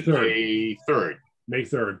is May 3rd. May 3rd. May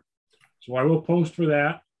 3rd. So I will post for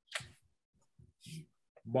that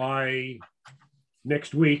by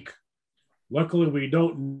next week. Luckily, we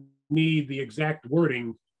don't need the exact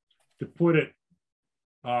wording to put it,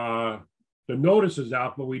 the notices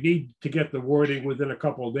out, but we need to get the wording within a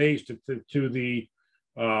couple of days to the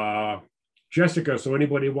Jessica, so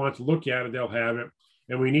anybody who wants to look at it, they'll have it.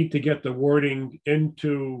 And we need to get the wording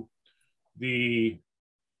into the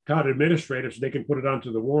town administrator so they can put it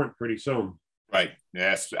onto the warrant pretty soon. Right.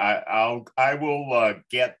 Yes. I will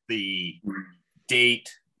get the date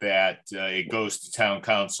that it goes to town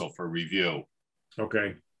council for review.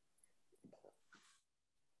 Okay.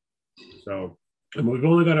 So, and we've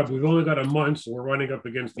only got a month, so we're running up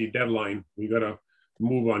against the deadline. We got to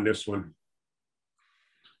move on this one.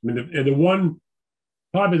 I mean, and the one,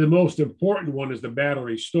 probably the most important one, is the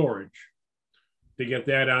battery storage, to get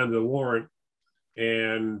that on the warrant.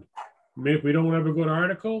 And I mean, if we don't have a good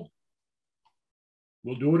article,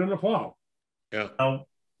 we'll do it in the fall. Yeah. Now,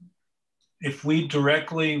 if we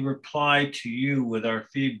directly reply to you with our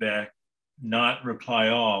feedback, not reply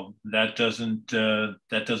all, that doesn't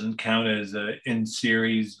count as an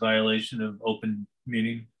in-series violation of open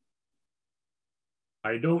meeting?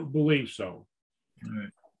 I don't believe so. All right.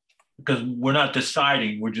 Because we're not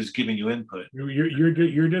deciding, we're just giving you input.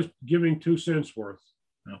 You're just giving 2 cents worth.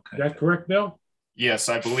 Okay. Is that correct, Bill? Yes,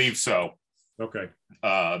 I believe so. Okay.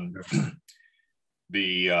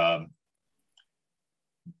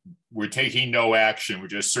 We're taking no action. We're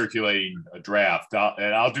just circulating a draft.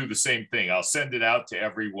 I'll do the same thing. I'll send it out to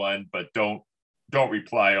everyone, but don't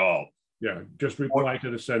reply all. Yeah, just reply to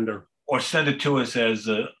the sender. Or send it to us as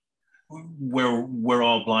we're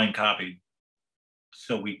all blind copied.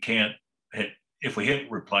 So we can't hit, if we hit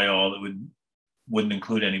reply all, it wouldn't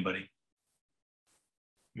include anybody.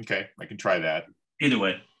 Okay, I can try that. Either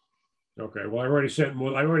way. Okay, well, I already sent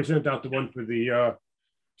out the one for the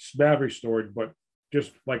battery storage, but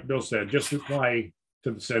just like Bill said, just reply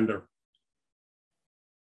to the sender.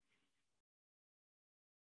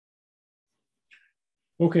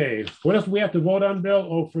 Okay, what else do we have to vote on, Bill?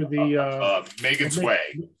 Oh, for the Megan's Way.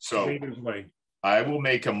 So Megan's Way. I will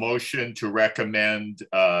make a motion to recommend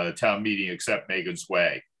town meeting accept Megan's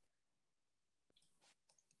Way.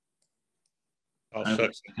 I'll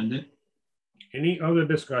second it. Any other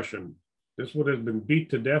discussion? This would have been beat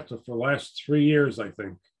to death for the last 3 years, I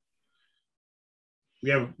think. We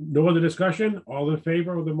have no other discussion. All in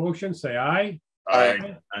favor of the motion, say aye.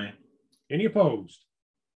 Aye. Aye. Any opposed?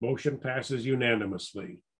 Motion passes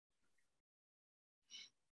unanimously.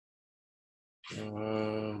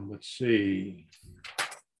 Let's see.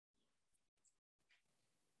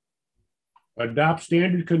 Adopt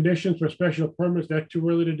standard conditions for special permits. That too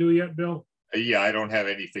early to do yet, Bill? Yeah, I don't have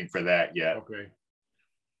anything for that yet. Okay.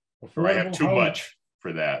 Or I have too much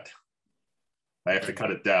for that. I have to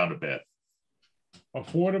cut it down a bit.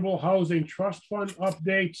 Affordable Housing Trust Fund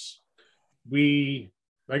updates.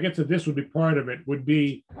 I guess that this would be part of it,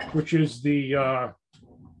 which is the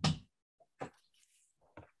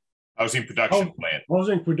Housing production plan.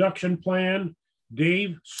 Housing production plan.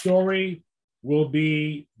 Dave Story will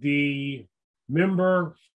be the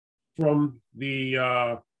member from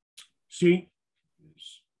the senior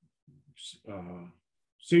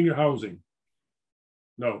housing.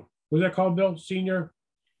 No, what's that called, Bill? Senior?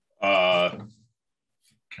 Council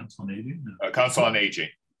on Aging? Council on Aging.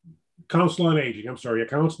 Council on Aging. I'm sorry, a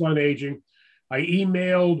Council on Aging. I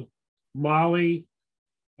emailed Molly.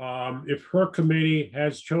 If her committee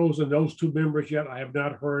has chosen those 2 members yet, I have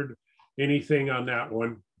not heard anything on that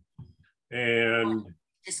one. And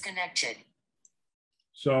disconnected.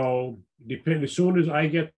 So as soon as I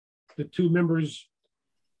get the 2 members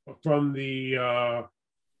from the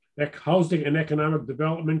Housing and Economic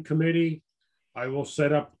Development Committee, I will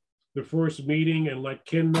set up the first meeting and let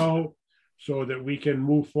Ken know so that we can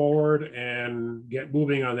move forward and get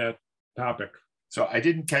moving on that topic. So I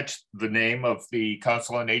didn't catch the name of the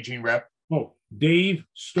Council on Aging rep. Oh, Dave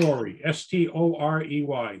Story,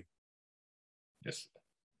 Storey. Yes.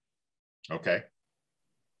 Okay.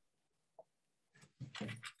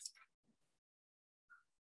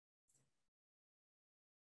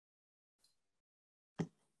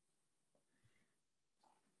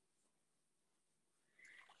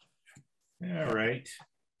 All right.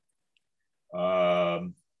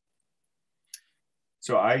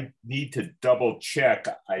 So I need to double check.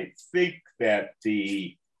 I think that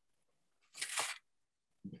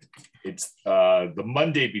it's the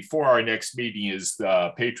Monday before our next meeting is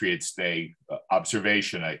the Patriots Day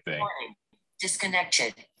observation, I think.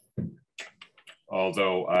 Disconnected.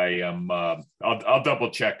 Although I am, I'll double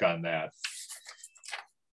check on that.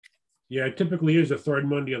 Yeah, it typically is the third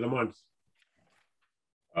Monday of the month.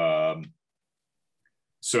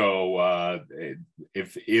 So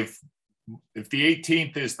if the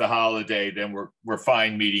 18th is the holiday, then we're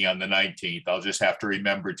fine meeting on the 19th. I'll just have to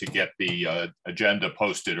remember to get the agenda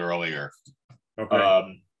posted earlier.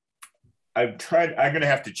 Okay. I'm going to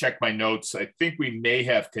have to check my notes. I think we may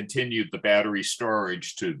have continued the battery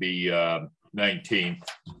storage to the 19th.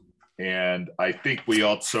 And I think we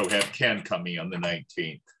also have Ken coming on the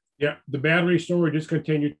 19th. Yeah, the battery storage is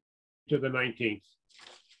continued to the 19th.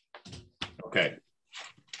 Okay.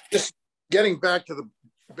 Just getting back to the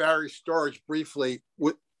battery storage briefly,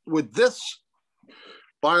 would this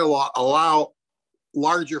bylaw allow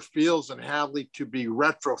larger fields in Hadley to be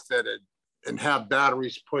retrofitted and have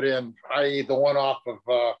batteries put in, i.e. the one off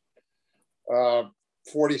of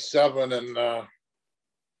 47 and I've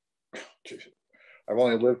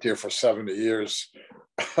only lived here for 70 years.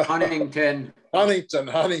 Huntington.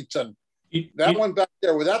 Huntington. That one back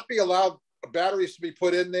there, would that be allowed batteries to be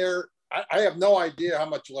put in there? I have no idea how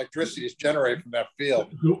much electricity is generated from that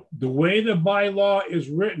field. The way the bylaw is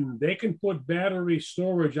written, they can put battery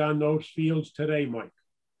storage on those fields today, Mike.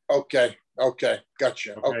 Okay,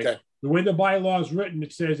 gotcha. Okay. The way the bylaw is written,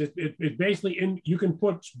 it says it basically you can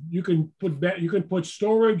put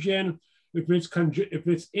storage in if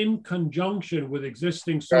it's in conjunction with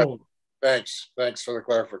existing solar. Thanks for the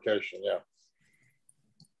clarification. Yeah.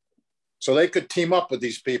 So they could team up with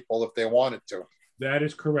these people if they wanted to. That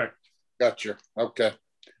is correct. Gotcha. Okay.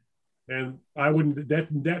 And I wouldn't.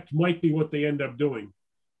 That might be what they end up doing.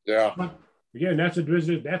 Yeah. But again, that's a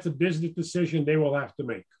business decision they will have to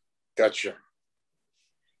make. Gotcha.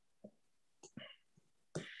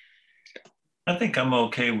 I think I'm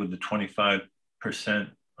okay with the 25%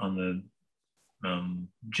 on the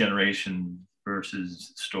generation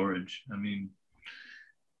versus storage. I mean,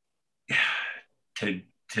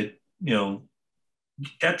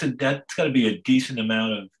 that's got to be a decent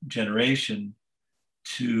amount of generation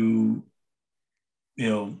to,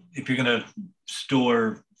 if you're going to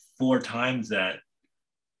store 4 times that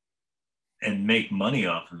and make money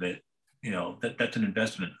off of it, that's an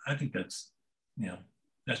investment. I think that's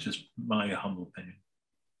just my humble opinion.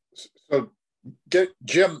 So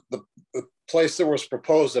Jim, the place that was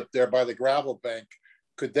proposed up there by the gravel bank,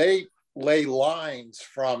 could they lay lines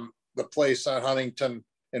from the place on Huntington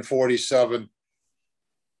and 47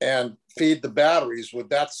 and feed the batteries? Would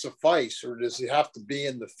that suffice, or does it have to be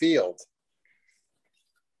in the field?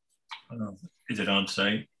 Is it on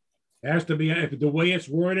site? It has to be. If the way it's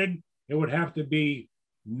worded, it would have to be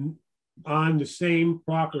on the same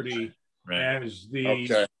property as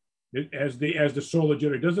the as the solar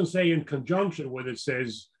generator. It doesn't say in conjunction with it,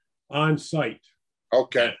 says on site.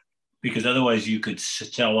 Okay. Because otherwise you could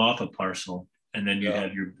sell off a parcel and then you'd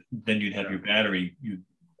have your battery. You'd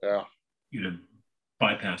have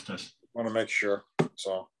bypassed us. Want to make sure.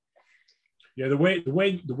 So yeah, the way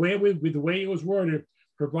it was worded,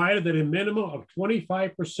 provided that a minimum of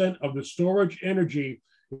 25% of the storage energy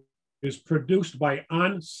is produced by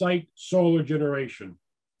on-site solar generation.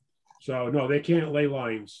 So no, they can't lay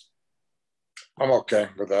lines. I'm okay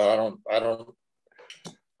with that. I don't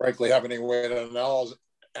frankly have any way to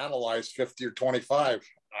analyze 50 or 25.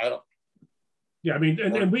 I don't. Yeah, I mean,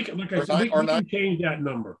 and we can, like I said, we can change that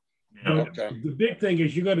number. Yeah. Okay. The big thing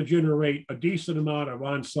is you got to generate a decent amount of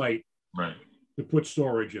on-site to put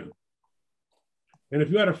storage in. And if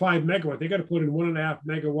you had a 5 megawatt, they got to put in 1.5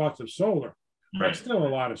 megawatts of solar. That's still a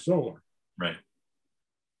lot of solar. Right.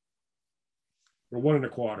 Or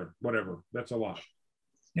 1.25, whatever. That's a lot.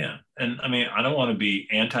 Yeah. And I mean, I don't want to be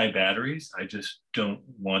anti-batteries. I just don't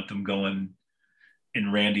want them going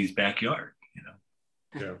in Randy's backyard,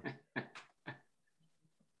 Yeah.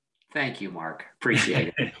 Thank you, Mark.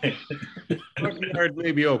 Appreciate it. Backyard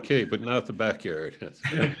may be okay, but not the backyard.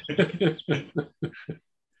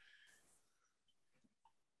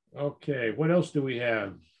 Okay, what else do we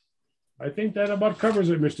have? I think that about covers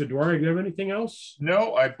it, Mr. Dwyer. Do you have anything else?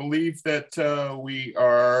 No, I believe that we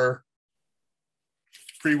are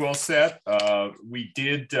pretty well set. We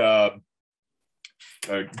did, Jim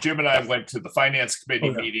and I went to the Finance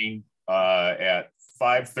Committee meeting at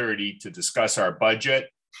 5:30 to discuss our budget.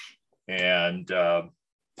 And it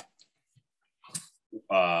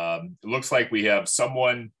looks like we have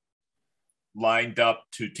someone lined up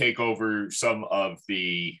to take over some of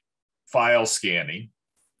the file scanning.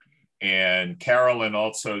 And Carolyn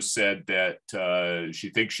also said that she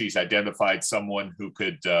thinks she's identified someone who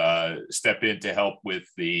could step in to help with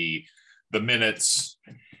the minutes,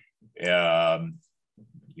 getting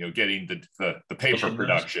the paper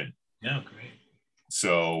production. Yeah, great.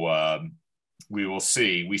 So we will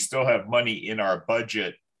see. We still have money in our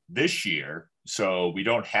budget this year, so we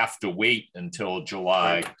don't have to wait until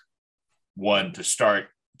July 1 to start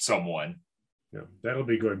someone. Yeah, that'll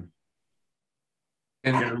be good.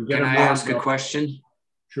 Can I ask a question?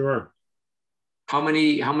 Sure. How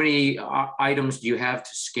many items do you have to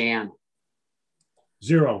scan?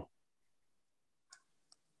 0.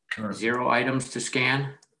 0 items to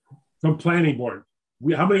scan? From planning board.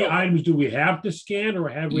 How many items do we have to scan, or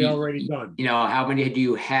have we already done? How many do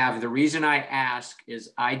you have? The reason I ask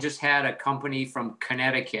is I just had a company from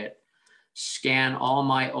Connecticut scan all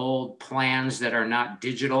my old plans that are not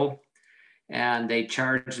digital, and they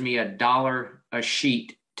charged me $1 a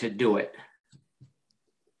sheet to do it.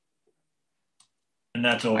 And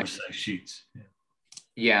that's oversized sheets.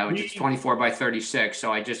 Yeah, which is 24 by 36.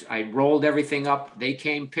 So I rolled everything up. They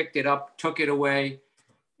came, picked it up, took it away,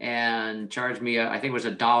 and charged me, I think it was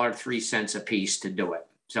 $1.03 a piece to do it.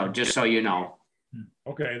 So just so you know.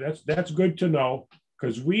 Okay, that's good to know,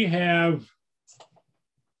 because we have,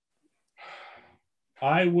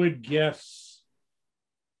 I would guess,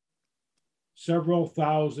 several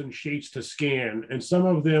thousand sheets to scan, and some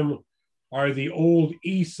of them are the old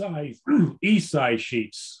e-size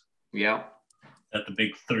sheets. Yeah. At the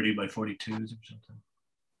big 30 by 42s or something.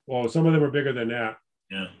 Well, some of them are bigger than that.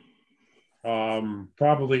 Yeah.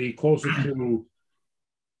 Probably closer to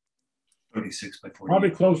 36 by 40. Probably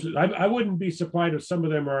closer. I wouldn't be surprised if some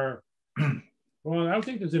of them are. Well, I don't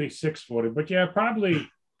think there's any 6-footed, but yeah, probably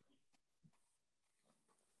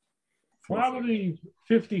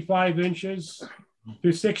 55 inches.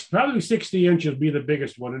 Probably 60 inches be the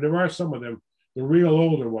biggest one, and there are some of them, the real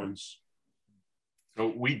older ones.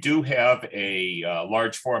 So we do have a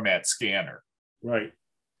large format scanner. Right.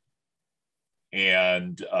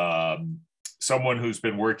 And someone who's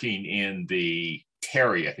been working in the,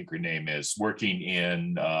 Terry, I think her name is, working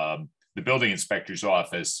in the building inspector's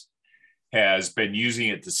office, has been using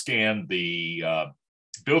it to scan the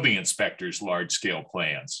building inspector's large scale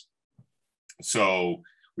plans. So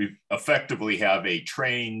we effectively have a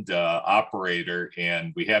trained operator,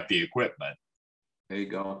 and we have the equipment. There you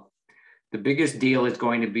go. The biggest deal is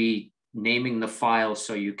going to be naming the files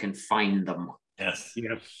so you can find them. Yes.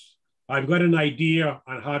 Yes. I've got an idea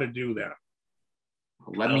on how to do that.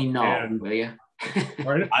 Let me know, will you?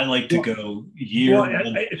 Right? I like to go year. Well,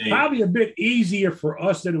 it's probably a bit easier for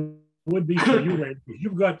us than it would be for you, Randy, because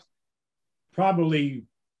you've got probably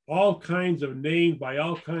all kinds of names by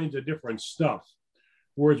all kinds of different stuff.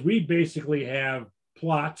 Whereas we basically have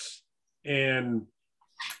plots and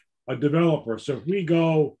a developer. So if we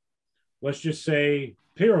go, let's just say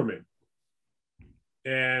pyramid.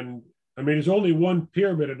 And I mean, there's only one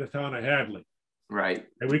pyramid in the town of Hadley. Right.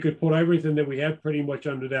 And we could put everything that we have pretty much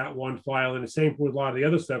under that one file. And the same with a lot of the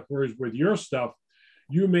other stuff. Whereas with your stuff,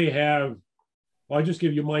 you may have, well, I'll just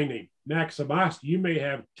give you my name, Max Samasti. You may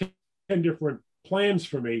have 10 different plans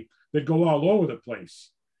for me that go all over the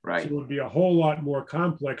place. Right. So it would be a whole lot more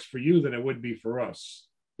complex for you than it would be for us.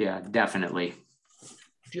 Yeah, definitely.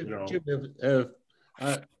 Jim,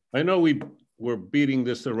 I know we were beating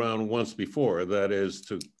this around once before, that is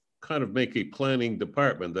to kind of make a planning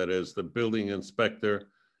department, that is the building inspector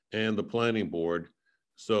and the planning board.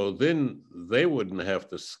 So then they wouldn't have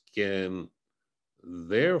to scan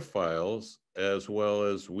their files as well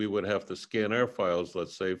as we would have to scan our files,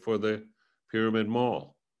 let's say, for the Pyramid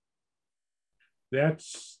Mall.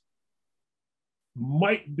 That's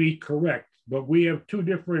might be correct, but we have two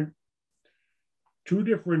different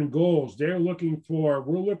goals. We're looking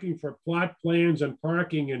for plot plans and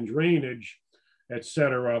parking and drainage,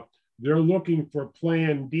 etc. They're looking for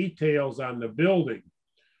plan details on the building.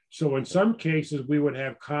 So in some cases, we would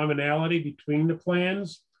have commonality between the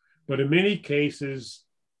plans, but in many cases,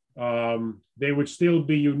 they would still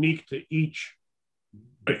be unique to each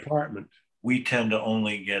department. We tend to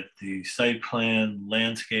only get the site plan,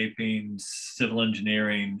 landscaping, civil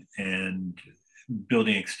engineering, and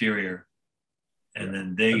building exterior and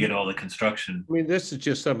then they get all the construction. I mean, this is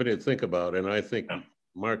just something to think about, and I think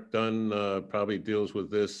Mark Dunn probably deals with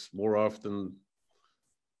this more often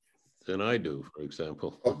than I do, for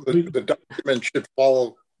example. Well, the document should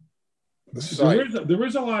follow the site. There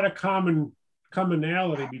is a lot of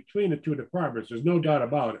commonality between the two departments. There's no doubt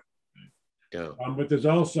about it. Yeah. But there's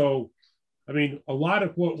also, I mean, a lot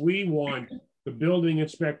of what we want, the building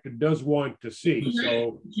inspector does want to see.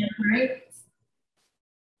 So, right?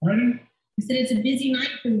 Pardon? I said it's a busy night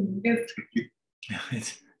for me.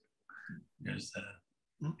 There's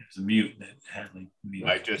a mute that Hadley muted.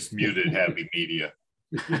 I just muted Hadley Media.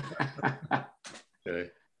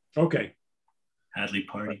 Okay. Okay. Hadley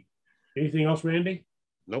party. Anything else, Randy?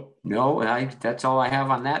 Nope. No, that's all I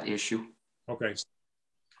have on that issue. Okay.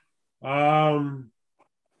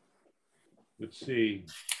 Let's see.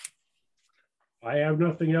 I have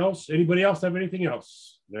nothing else. Anybody else have anything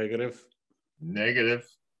else? Negative. Negative.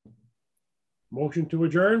 Motion to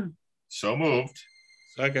adjourn? So moved.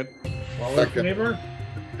 Second. All in favor?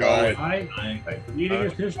 Aye. Aye. Meeting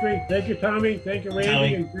is history. Thank you, Tommy. Thank you, Randy.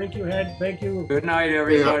 Tommy. And thank you, Ed. Thank you. Good night,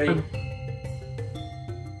 everybody.